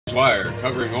Wire,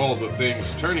 covering all the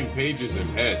things turning pages and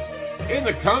heads in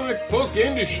the comic book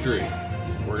industry.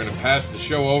 We're going to pass the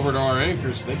show over to our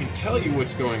anchors so they can tell you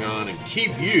what's going on and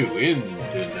keep you in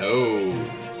the know.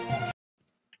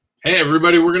 Hey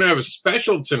everybody, we're going to have a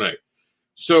special tonight.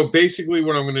 So basically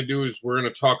what I'm going to do is we're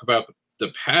going to talk about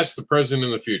the past, the present,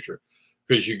 and the future.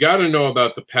 Because you got to know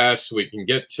about the past so we can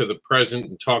get to the present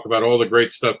and talk about all the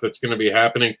great stuff that's going to be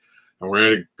happening.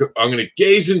 And I'm going to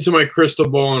gaze into my crystal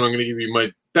ball and I'm going to give you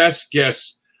my best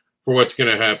guess for what's going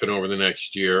to happen over the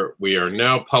next year. We are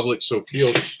now public, so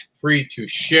feel free to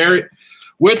share it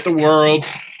with the world.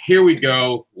 Here we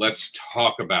go. Let's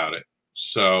talk about it.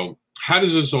 So how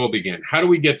does this all begin? How do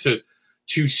we get to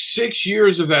 6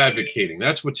 years of advocating?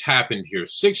 That's what's happened here.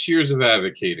 6 years of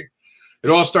advocating. It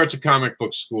all starts at comic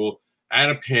book school at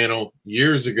a panel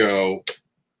years ago,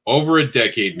 over a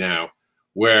decade now,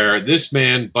 where this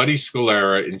man, Buddy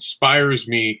Scalera, inspires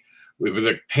me with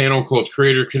a panel called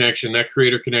Creator Connection. That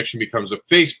Creator Connection becomes a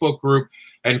Facebook group,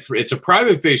 and it's a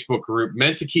private Facebook group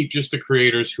meant to keep just the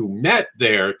creators who met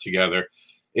there together.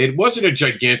 It wasn't a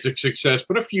gigantic success,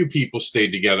 but a few people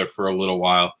stayed together for a little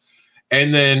while.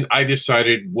 And then I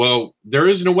decided, well, there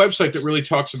isn't a website that really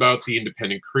talks about the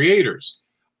independent creators.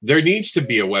 There needs to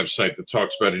be a website that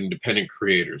talks about independent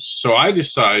creators. So I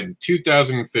decided in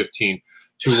 2015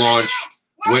 to launch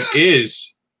what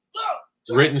is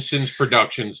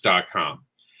WrittenSinsProductions.com.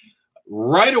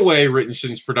 Right away,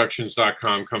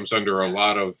 WrittenSinsProductions.com comes under a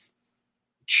lot of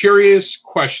curious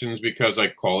questions because I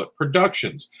call it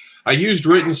productions. I used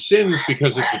Written Sins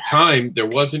because at the time there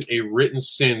wasn't a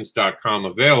WrittenSins.com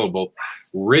available.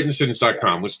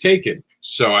 WrittenSins.com was taken.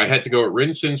 So I had to go at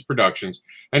Written Sins Productions.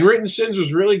 And Written Sins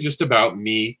was really just about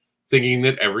me thinking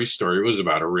that every story was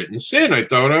about a written sin. I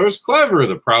thought I was clever.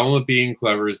 The problem with being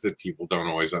clever is that people don't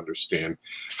always understand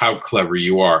how clever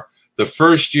you are. The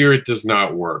first year, it does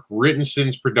not work. Written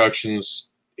Sins Productions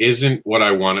isn't what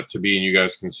I want it to be, and you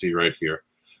guys can see right here.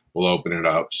 We'll open it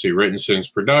up. See, Written Sins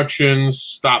Productions,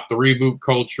 stop the reboot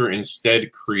culture,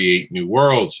 instead create new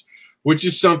worlds, which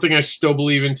is something I still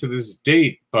believe in to this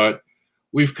date, but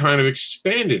we've kind of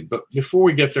expanded. But before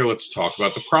we get there, let's talk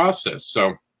about the process.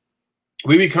 So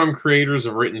we become creators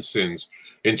of Written Sins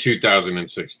in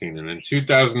 2016. And in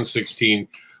 2016,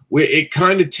 it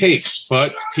kind of takes,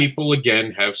 but people,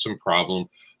 again, have some problem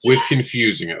with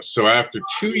confusing us. So after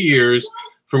 2 years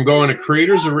from going to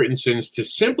creators of Written Sins to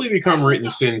simply become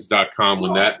WrittenSins.com,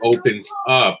 when that opens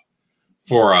up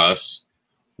for us,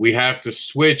 we have to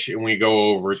switch and we go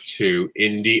over to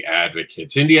Indie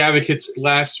Advocates. Indie Advocates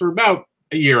lasts for about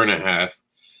a year and a half.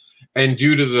 And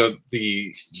due to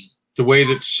the way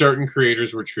that certain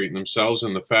creators were treating themselves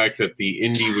and the fact that the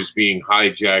indie was being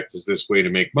hijacked as this way to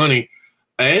make money,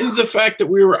 and the fact that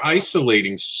we were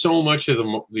isolating so much of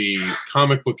the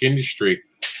comic book industry,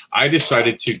 I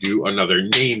decided to do another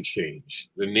name change.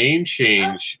 The name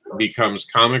change becomes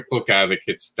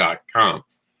ComicBookAdvocates.com.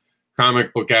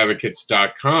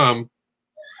 ComicBookAdvocates.com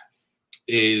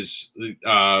is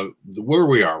where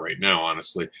we are right now,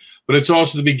 honestly. But it's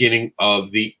also the beginning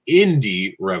of the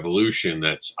indie revolution.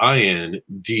 That's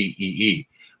INDEE.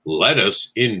 Let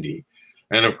us indie.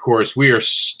 And of course, we are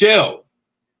still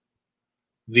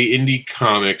the Indie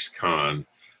COMiX Con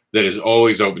that is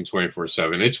always open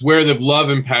 24/7. It's where the love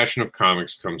and passion of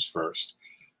comics comes first.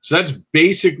 So that's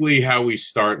basically how we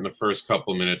start in the first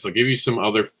couple of minutes. I'll give you some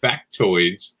other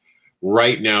factoids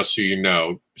right now so you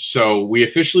know. So we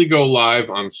officially go live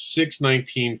on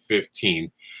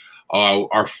 6/19/15.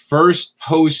 Our first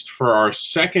post for our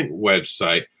second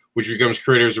website, which becomes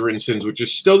Creators of Written Sins, which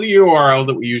is still the URL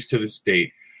that we use to this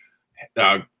date,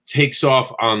 takes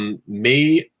off on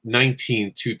May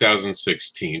 19th,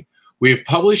 2016. We have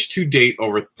published to date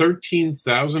over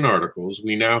 13,000 articles.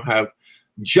 We now have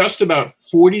just about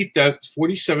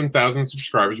 47,000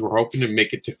 subscribers. We're hoping to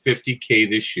make it to 50K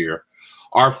this year.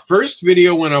 Our first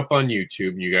video went up on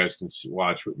YouTube, and you guys can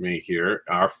watch with me here.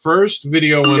 Our first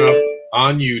video went up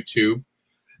on YouTube.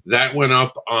 That went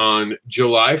up on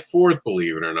July 4th,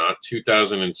 believe it or not,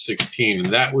 2016. And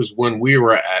that was when we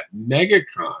were at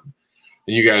MegaCon.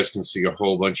 And you guys can see a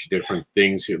whole bunch of different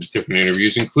things, different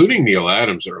interviews, including Neil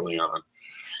Adams early on.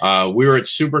 We were at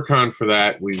SuperCon for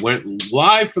that. We went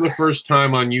live for the first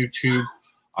time on YouTube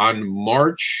on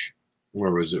March.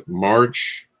 Where was it?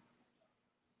 March.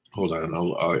 Hold on.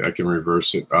 I can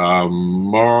reverse it.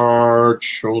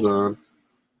 March. Hold on.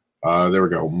 There we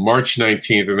go. March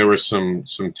 19th. And there were some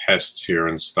tests here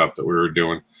and stuff that we were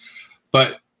doing.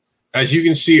 But as you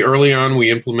can see early on, we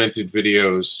implemented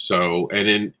videos. So,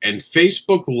 and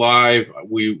Facebook Live,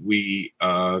 we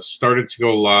started to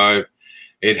go live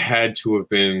It had to have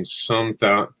been some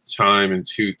time in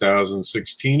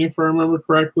 2016, if I remember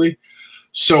correctly.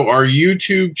 So our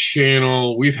YouTube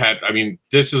channel, we've had, I mean,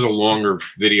 this is a longer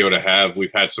video to have.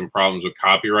 We've had some problems with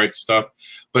copyright stuff.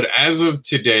 But as of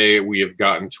today, we have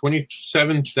gotten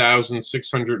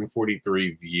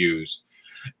 27,643 views.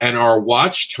 And our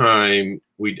watch time,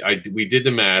 we did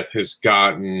the math, has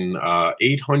gotten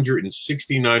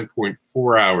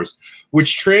 869.4 hours,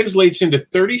 which translates into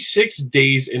 36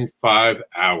 days and 5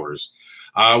 hours.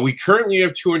 We currently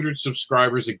have 200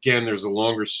 subscribers. Again, there's a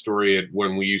longer story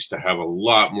when we used to have a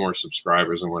lot more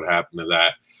subscribers and what happened to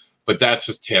that. But that's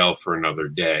a tale for another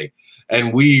day.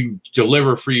 And we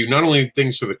deliver for you not only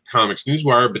things for the Comics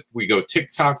Newswire, but we go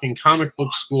TikToking, Comic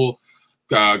Book School,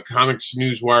 Comics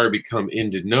Newswire become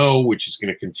In to Know, which is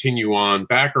going to continue on.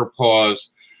 Backer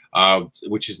Pause,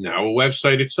 which is now a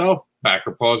website itself,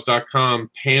 backerpause.com.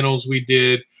 Panels we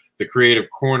did. The Creative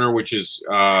Corner, which is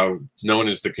known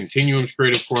as the Continuum's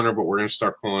Creative Corner, but we're going to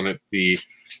start calling it the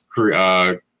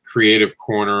Creative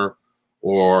Corner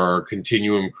or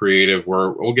Continuum Creative.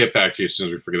 We'll get back to you as soon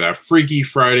as we figure that out. Freaky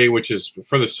Friday, which is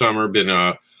for the summer, been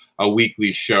a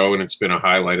weekly show, and it's been a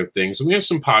highlight of things. And we have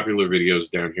some popular videos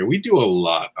down here. We do a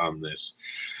lot on this.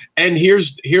 And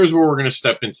here's where we're going to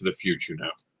step into the future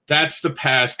now. That's the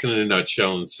past in a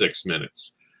nutshell in 6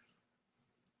 minutes.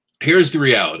 Here's the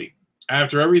reality.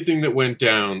 After everything that went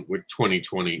down with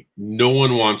 2020, no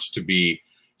one wants to be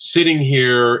sitting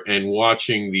here and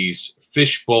watching these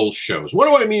fishbowl shows. What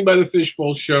do I mean by the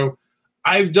fishbowl show?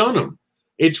 I've done them.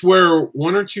 It's where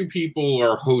 1 or 2 people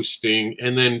are hosting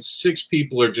and then 6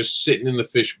 people are just sitting in the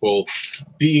fishbowl,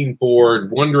 being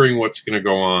bored, wondering what's going to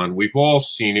go on. We've all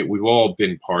seen it. We've all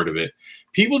been part of it.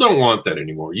 People don't want that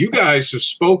anymore. You guys have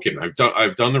spoken.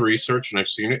 I've done the research and I've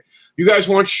seen it. You guys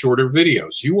want shorter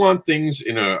videos. You want things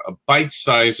in a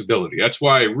bite-sized ability. That's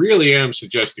why I really am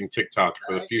suggesting TikTok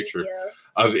for the future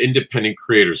of independent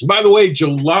creators. And by the way,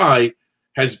 July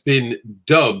has been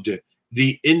dubbed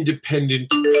the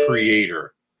Independent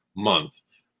Creator Month.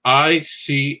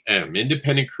 ICM,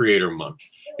 Independent Creator Month.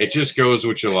 It just goes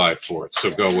with July 4th, so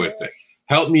go with it.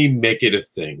 Help me make it a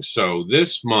thing. So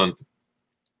this month,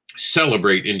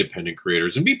 celebrate independent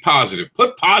creators and be positive.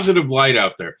 Put positive light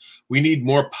out there. We need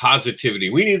more positivity.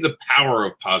 We need the power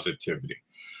of positivity.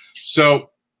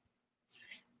 So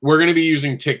we're going to be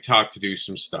using TikTok to do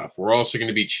some stuff. We're also going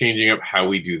to be changing up how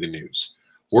we do the news.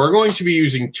 We're going to be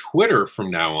using Twitter from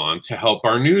now on to help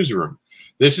our newsroom.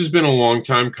 This has been a long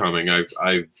time coming. I've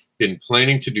been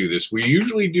planning to do this. We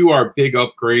usually do our big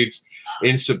upgrades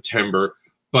in September,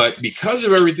 but because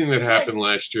of everything that happened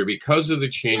last year, because of the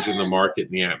change in the market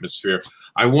and the atmosphere,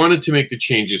 I wanted to make the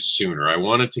changes sooner. I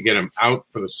wanted to get them out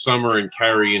for the summer and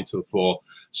carry into the fall.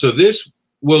 So this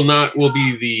will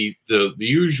be the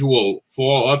usual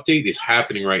fall update is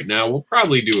happening right now. We'll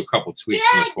probably do a couple tweaks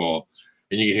in the fall.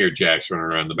 And you can hear Jax running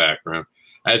around in the background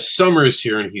as summer is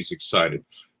here and he's excited.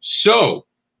 So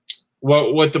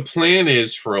what the plan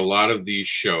is for a lot of these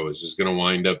shows is going to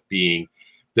wind up being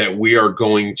that we are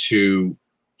going to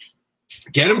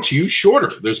get them to you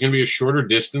shorter. There's going to be a shorter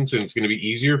distance and it's going to be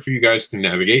easier for you guys to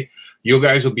navigate. You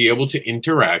guys will be able to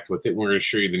interact with it. We're going to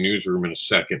show you the newsroom in a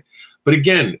second. But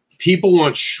again, people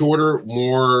want shorter,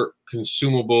 more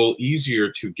consumable,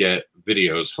 easier to get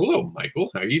videos. Hello, Michael.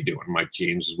 How you doing? Mike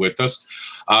James is with us.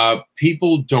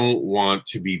 People don't want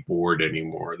to be bored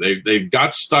anymore. They've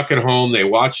got stuck at home. They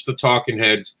watch the talking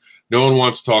heads. No one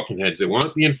wants talking heads. They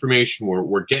want the information.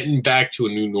 We're getting back to a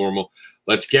new normal.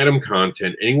 Let's get them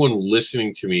content. Anyone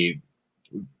listening to me,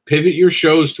 pivot your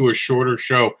shows to a shorter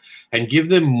show and give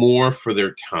them more for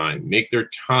their time. Make their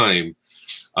time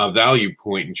a value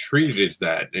point and treat it as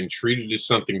that and treat it as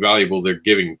something valuable they're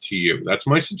giving to you. That's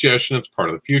my suggestion. It's part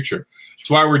of the future. That's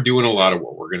why we're doing a lot of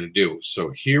what we're going to do.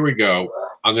 So here we go.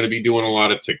 I'm going to be doing a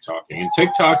lot of TikToking, and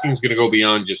TikToking is going to go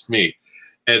beyond just me.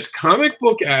 As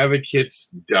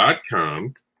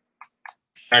comicbookadvocates.com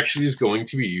actually is going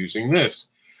to be using this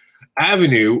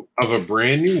avenue of a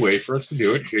brand new way for us to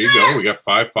do it. Here you go. We got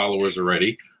 5 followers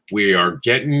already. We are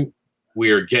getting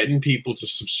people to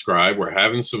subscribe. We're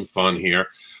having some fun here.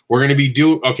 We're going to be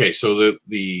doing, okay, so we're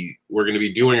going to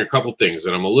be doing a couple things,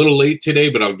 and I'm a little late today,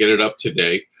 but I'll get it up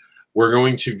today. We're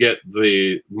going to get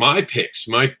my picks,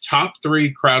 my top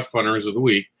 3 crowdfunders of the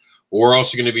week. We're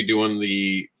also going to be doing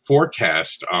the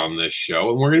forecast on this show,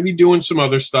 and we're going to be doing some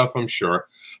other stuff, I'm sure.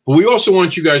 But we also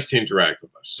want you guys to interact with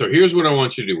us. So here's what I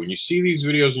want you to do. When you see these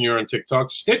videos and you're on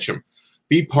TikTok, stitch them.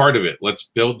 Be part of it.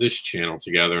 Let's build this channel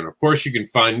together. And, of course, you can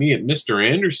find me at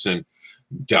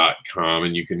MrAnderson.com,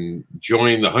 and you can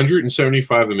join the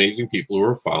 175 amazing people who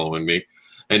are following me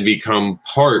and become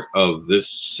part of this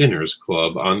Sinners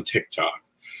Club on TikTok.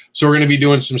 So we're going to be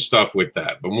doing some stuff with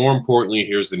that. But more importantly,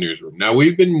 here's the newsroom. Now,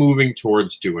 we've been moving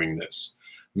towards doing this,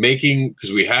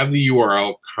 because we have the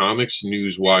URL,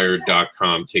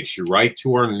 comicsnewswire.com, takes you right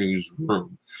to our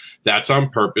newsroom. That's on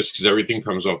purpose because everything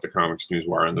comes off the Comics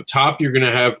Newswire. On the top, you're going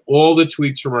to have all the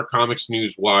tweets from our Comics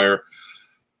Newswire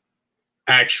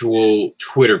actual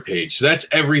Twitter page. So that's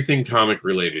everything comic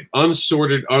related,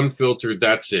 unsorted, unfiltered.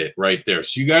 That's it right there.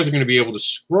 So you guys are going to be able to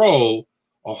scroll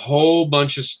a whole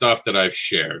bunch of stuff that I've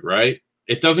shared, right?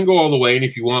 It doesn't go all the way. And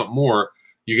if you want more,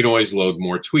 you can always load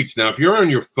more tweets. Now, if you're on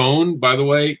your phone, by the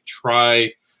way,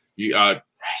 try,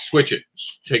 switch it.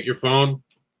 Take your phone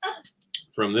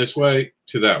from this way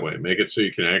to that way. Make it so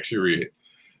you can actually read it.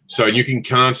 So you can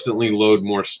constantly load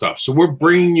more stuff. So we're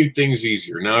bringing you things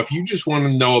easier. Now, if you just want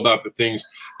to know about the things,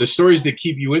 the stories that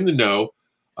keep you in the know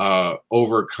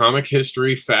over comic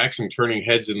history, facts, and turning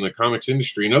heads in the comics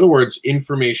industry. In other words,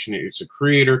 information. It's a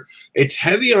creator. It's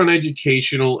heavy on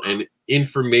educational and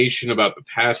information about the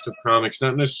past of comics,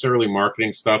 not necessarily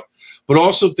marketing stuff, but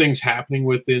also things happening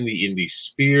within the indie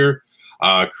sphere.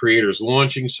 Creators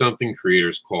launching something,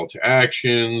 creators call to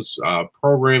actions,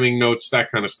 programming notes,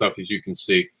 that kind of stuff. As you can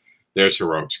see, there's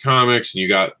Heroics Comics, and you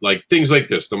got like things like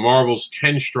this, the Marvel's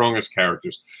 10 strongest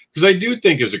characters. Because I do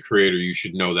think as a creator, you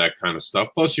should know that kind of stuff.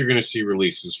 Plus, you're going to see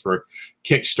releases for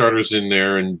Kickstarters in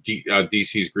there, and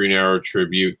DC's Green Arrow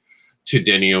tribute to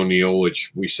Denny O'Neil,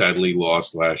 which we sadly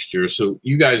lost last year. So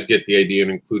you guys get the idea,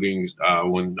 and including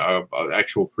when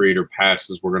actual creator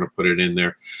passes, we're going to put it in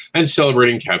there, and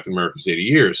celebrating Captain America's 80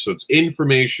 years. So it's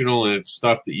informational, and it's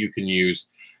stuff that you can use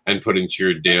and put into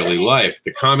your daily life.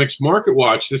 The Comics Market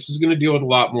Watch, this is going to deal with a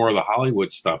lot more of the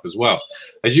Hollywood stuff as well.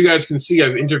 As you guys can see,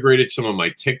 I've integrated some of my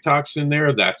TikToks in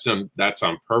there. That's on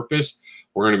purpose.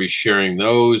 We're going to be sharing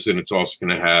those, and it's also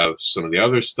going to have some of the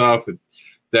other stuff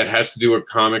that has to do with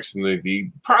comics and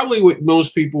the probably what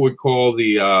most people would call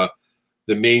the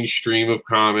mainstream of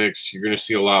comics. You're going to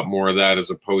see a lot more of that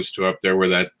as opposed to up there where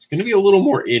that's going to be a little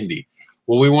more indie.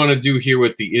 What we want to do here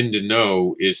with the In to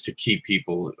Know is to keep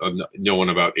people knowing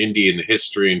about indie and the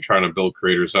history and trying to build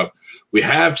creators up. We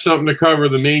have something to cover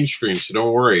the mainstream, so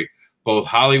don't worry. Both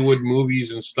Hollywood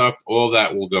movies and stuff, all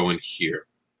that will go in here.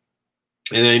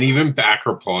 And then even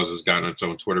Backer Pause has gotten its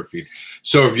own Twitter feed.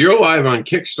 So if you're live on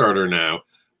Kickstarter now,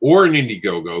 or an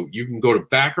Indiegogo, you can go to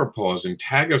Backer Pause and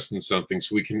tag us in something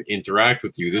so we can interact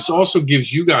with you. This also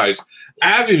gives you guys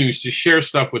avenues to share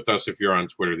stuff with us if you're on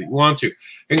Twitter that you want to,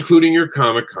 including your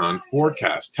Comic Con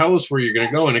forecast. Tell us where you're going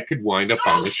to go, and it could wind up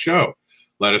on the show.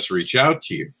 Let us reach out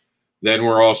to you. Then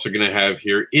we're also going to have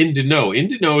here In to Know. In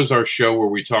to Know is our show where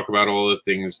we talk about all the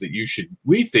things that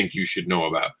we think you should know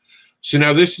about. So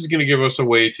now this is going to give us a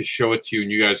way to show it to you,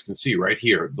 and you guys can see right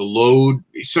here, the load.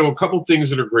 So a couple things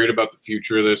that are great about the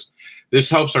future of this. This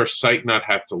helps our site not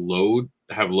have to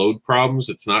have load problems.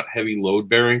 It's not heavy load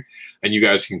bearing, and you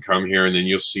guys can come here, and then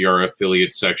you'll see our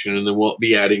affiliate section, and then we'll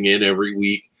be adding in every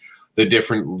week the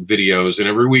different videos, and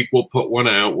every week we'll put one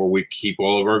out where we keep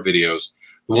all of our videos.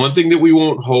 The one thing that we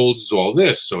won't hold is all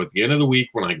this. So at the end of the week,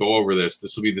 when I go over this,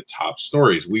 this will be the top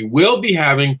stories. We will be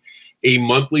having a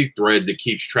monthly thread that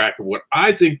keeps track of what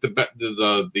I think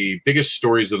the biggest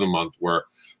stories of the month were.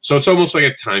 So it's almost like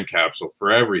a time capsule for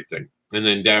everything. And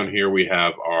then down here we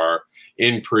have our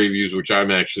in previews, which I'm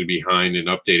actually behind in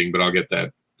updating, but I'll get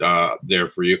that there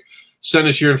for you. Send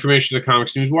us your information to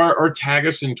Comics Newswire or tag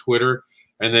us in Twitter.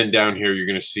 And then down here, you're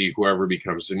going to see whoever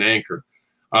becomes an anchor.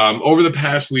 Over the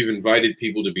past, we've invited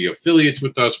people to be affiliates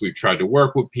with us. We've tried to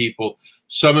work with people.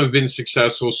 Some have been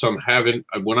successful, some haven't.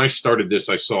 When I started this,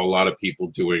 I saw a lot of people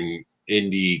doing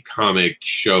indie comic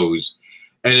shows.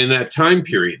 And in that time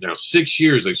period, now 6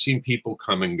 years, I've seen people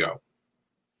come and go.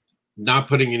 Not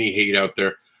putting any hate out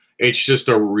there. It's just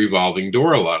a revolving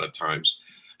door a lot of times.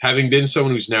 Having been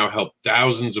someone who's now helped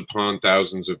thousands upon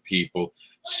thousands of people,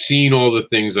 seen all the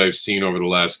things I've seen over the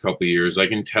last couple of years, I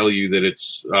can tell you that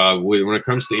it's when it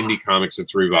comes to indie comics,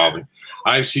 it's revolving.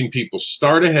 I've seen people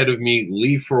start ahead of me,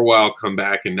 leave for a while, come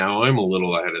back, and now I'm a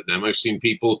little ahead of them. I've seen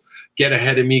people get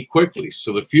ahead of me quickly.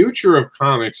 So the future of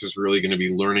comics is really going to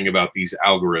be learning about these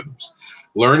algorithms,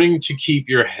 learning to keep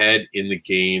your head in the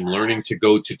game, learning to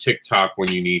go to TikTok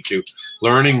when you need to,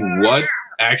 learning what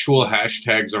actual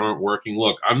hashtags aren't working.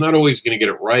 Look, I'm not always going to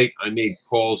get it right. I made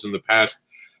calls in the past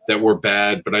that were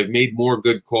bad, but I've made more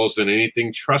good calls than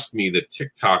anything. Trust me that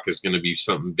TikTok is going to be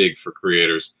something big for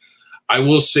creators. I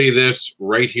will say this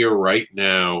right here, right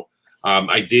now.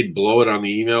 I did blow it on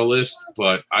the email list,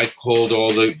 but I called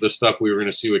all the stuff we were going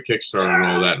to see with Kickstarter and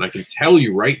all that. And I can tell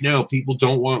you right now, people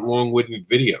don't want long-winded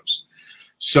videos.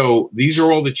 So these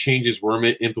are all the changes we're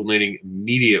implementing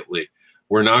immediately.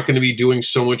 We're not going to be doing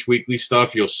so much weekly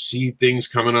stuff. You'll see things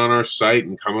coming on our site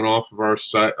and coming off of our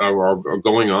site or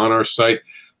going on our site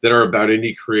that are about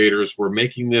indie creators. We're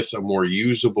making this a more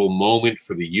usable moment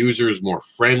for the users, more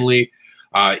friendly,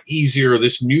 easier.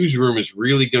 This newsroom is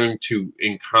really going to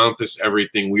encompass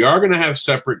everything. We are going to have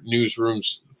separate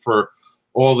newsrooms for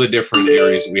all the different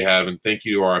areas that we have. And thank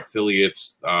you to our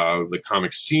affiliates, the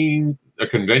comic scene, the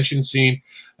convention scene,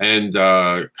 and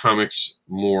Comics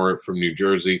More from New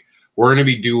Jersey. We're going to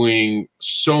be doing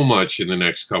so much in the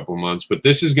next couple months, but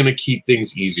this is going to keep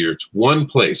things easier. It's one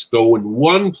place. Go in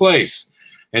one place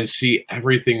and see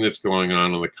everything that's going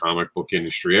on in the comic book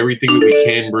industry, everything that we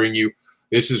can bring you.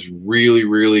 This is really,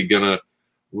 really going to,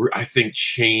 I think,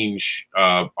 change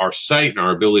our site and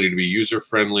our ability to be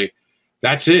user-friendly.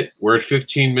 That's it. We're at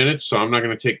 15 minutes, so I'm not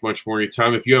going to take much more of your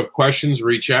time. If you have questions,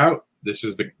 reach out. This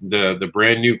is the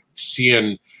brand new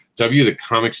CNW, the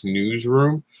Comics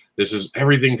Newsroom. This is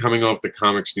everything coming off the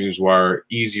Comics Newswire,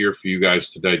 easier for you guys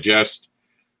to digest.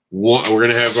 We're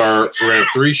going to have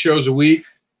 3 shows a week.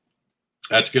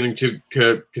 That's going to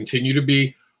continue to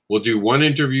be. We'll do one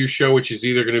interview show, which is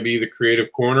either going to be the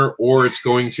Creative Corner or it's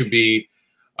going to be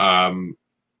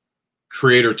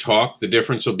Creator Talk. The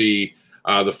difference will be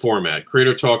the format.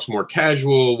 Creator Talk's more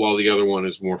casual, while the other one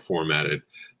is more formatted.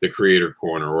 The Creator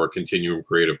Corner or Continuum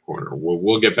Creative Corner.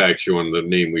 We'll get back to you on the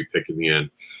name we pick in the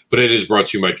end. But it is brought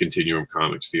to you by Continuum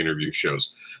Comics, the interview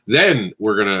shows. Then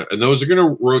we're going to, and those are going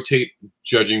to rotate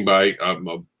judging by,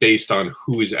 based on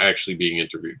who is actually being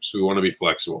interviewed. So we want to be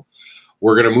flexible.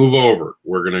 We're going to move over.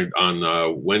 We're going to,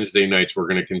 on Wednesday nights, we're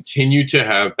going to continue to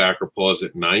have Backer Pause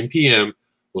at 9 p.m.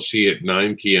 We'll see you at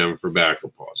 9 p.m. for Backer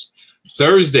Pause.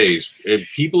 Thursdays,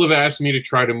 people have asked me to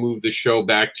try to move the show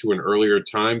back to an earlier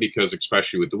time because,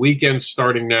 especially with the weekends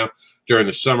starting now, during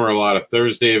the summer, a lot of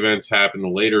Thursday events happen. A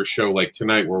later show like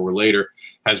tonight, where we're later,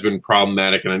 has been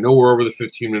problematic. And I know we're over the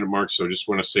 15-minute mark, so I just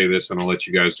want to say this, and I'll let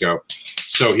you guys go.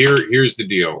 So here's the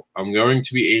deal. I'm going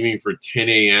to be aiming for 10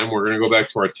 a.m. We're going to go back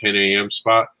to our 10 a.m.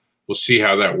 spot. We'll see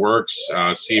how that works,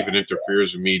 see if it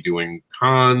interferes with me doing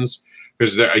cons,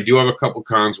 because I do have a couple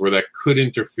cons where that could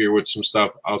interfere with some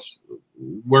stuff.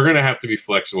 We're going to have to be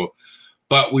flexible,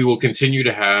 but we will continue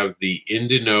to have the In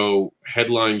to Know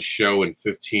headline show in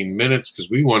 15 minutes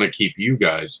because we want to keep you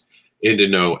guys in to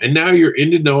know. And now you're in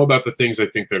to know about the things I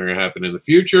think that are going to happen in the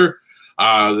future,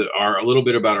 that are a little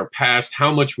bit about our past,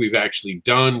 how much we've actually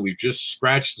done. We've just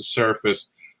scratched the surface.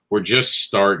 We're just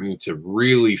starting to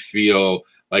really feel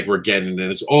like we're getting it.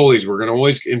 As always, we're going to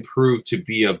always improve to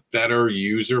be a better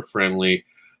user-friendly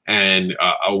and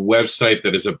a website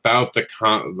that is about the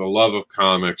love of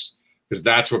comics, because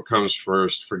that's what comes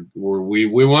first.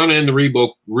 We want to end the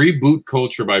reboot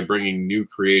culture by bringing new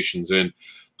creations in,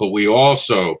 but we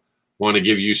also want to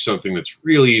give you something that's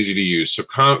really easy to use. So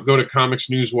go to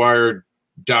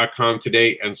comicsnewswire.com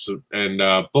today and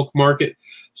bookmark it.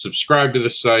 Subscribe to the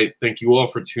site. Thank you all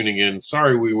for tuning in.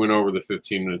 Sorry we went over the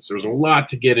 15 minutes. There was a lot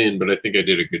to get in, but I think I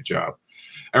did a good job.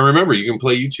 And remember, you can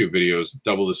play YouTube videos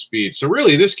double the speed. So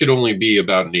really, this could only be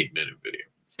about an 8-minute video.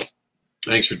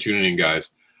 Thanks for tuning in,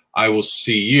 guys. I will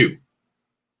see you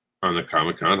on the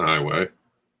Comic Con Highway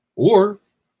or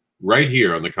right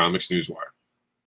here on the Comics Newswire.